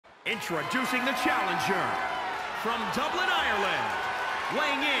Introducing the challenger from Dublin, Ireland,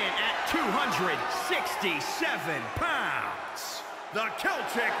 weighing in at 267 pounds, the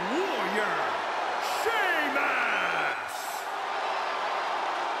Celtic Warrior, Sheamus!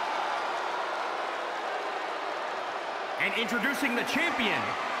 And introducing the champion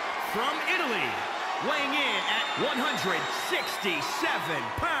from Italy, weighing in at 167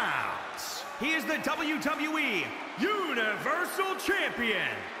 pounds. He is the WWE Universal Champion,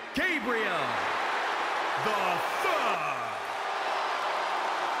 Gabriel the Thug.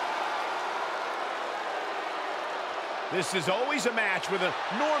 This is always a match with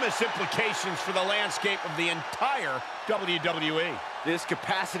enormous implications for the landscape of the entire WWE. This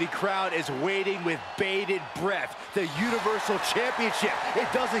capacity crowd is waiting with bated breath. The Universal Championship,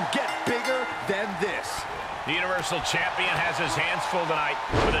 it doesn't get bigger than this. The Universal Champion has his hands full tonight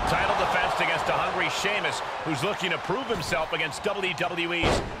with a title defense against a hungry Sheamus, who's looking to prove himself against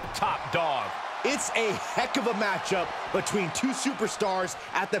WWE's top dog. It's a heck of a matchup between two superstars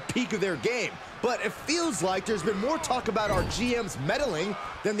at the peak of their game. But it feels like there's been more talk about our GM's meddling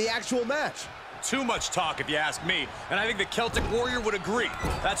than the actual match. Too much talk, if you ask me, and I think the Celtic Warrior would agree.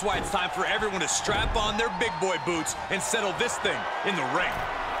 That's why it's time for everyone to strap on their big boy boots and settle this thing in the ring.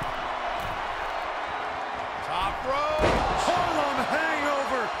 Top rope! Harlem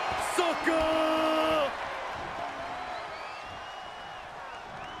Hangover! Sucker!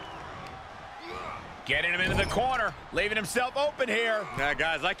 Getting him into the corner, leaving himself open here. Now,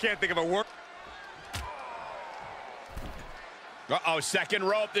 guys, I can't think of a word. Uh-oh, second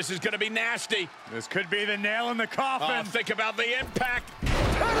rope. This is going to be nasty. This could be the nail in the coffin. Think about the impact.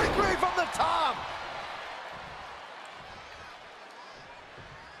 Pedigree from the top!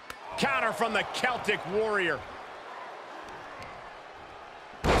 Counter from the Celtic Warrior.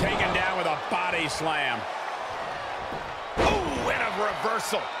 Taken down with a body slam. Ooh, and a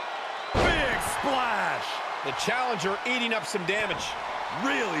reversal. Big splash. The challenger eating up some damage.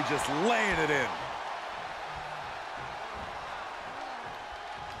 Really just laying it in.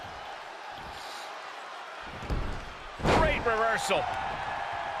 Great reversal.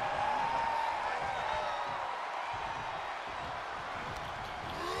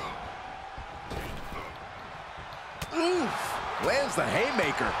 Oof! Lands the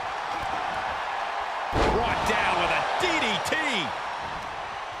haymaker. Brought down with a DDT.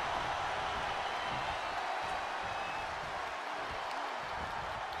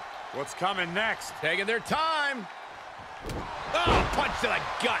 What's coming next? Taking their time. Oh, punch to the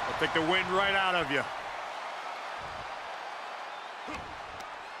gut. I'll take the wind right out of you.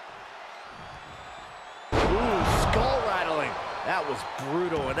 Ooh, skull rattling. That was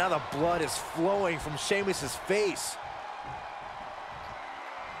brutal, and now the blood is flowing from Sheamus's face.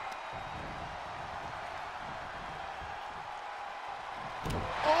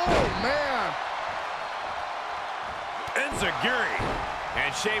 Oh, man! Enziguri.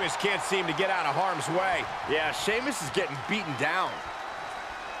 And Sheamus can't seem to get out of harm's way. Yeah, Sheamus is getting beaten down.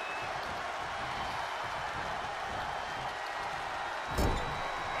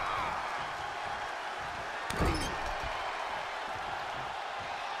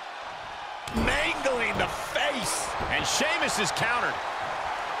 Mangling the face. And Sheamus is countered.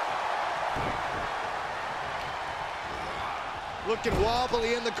 Looking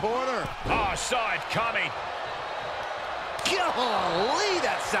wobbly in the corner. Oh, saw it coming. Golly,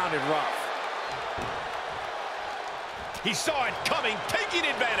 that sounded rough. He saw it coming, taking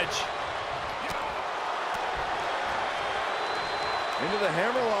advantage. Into the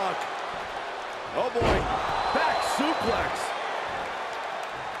hammerlock. Oh, boy. Back suplex.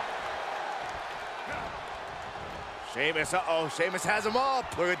 Sheamus, uh-oh. Sheamus has him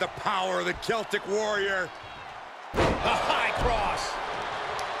up. Look at the power of the Celtic Warrior. A high cross.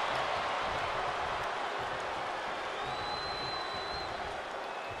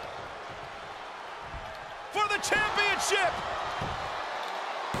 For the championship.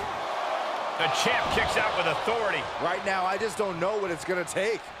 The champ kicks out with authority. Right now, I just don't know what it's going to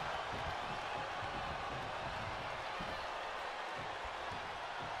take.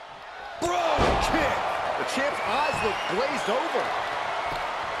 Bro kick. The champ's eyes look glazed over.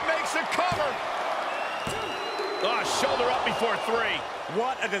 Makes a cover. Oh, shoulder up before three.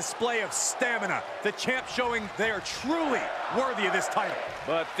 What a display of stamina. The champ showing they are truly worthy of this title.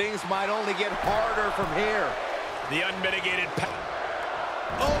 But things might only get harder from here. The unmitigated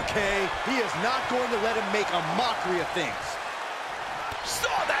Okay, he is not going to let him make a mockery of things.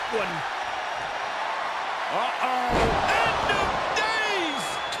 Saw that one. Uh-oh. End of days.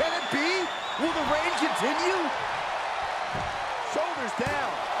 Can it be? Will the reign continue? Shoulders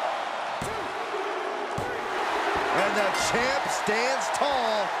down. And the champ stands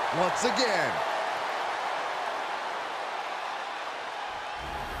tall once again.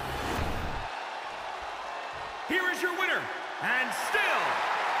 Here is your winner, and still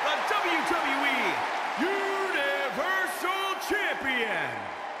the WWE Universal Champion,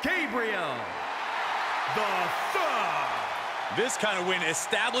 Gabriel the Thug. This kind of win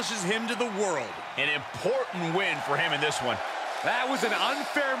establishes him to the world. An important win for him in this one. That was an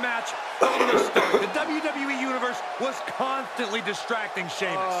unfair match from the start. The WWE Universe was constantly distracting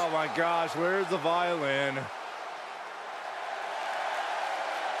Sheamus. Oh my gosh, where's the violin?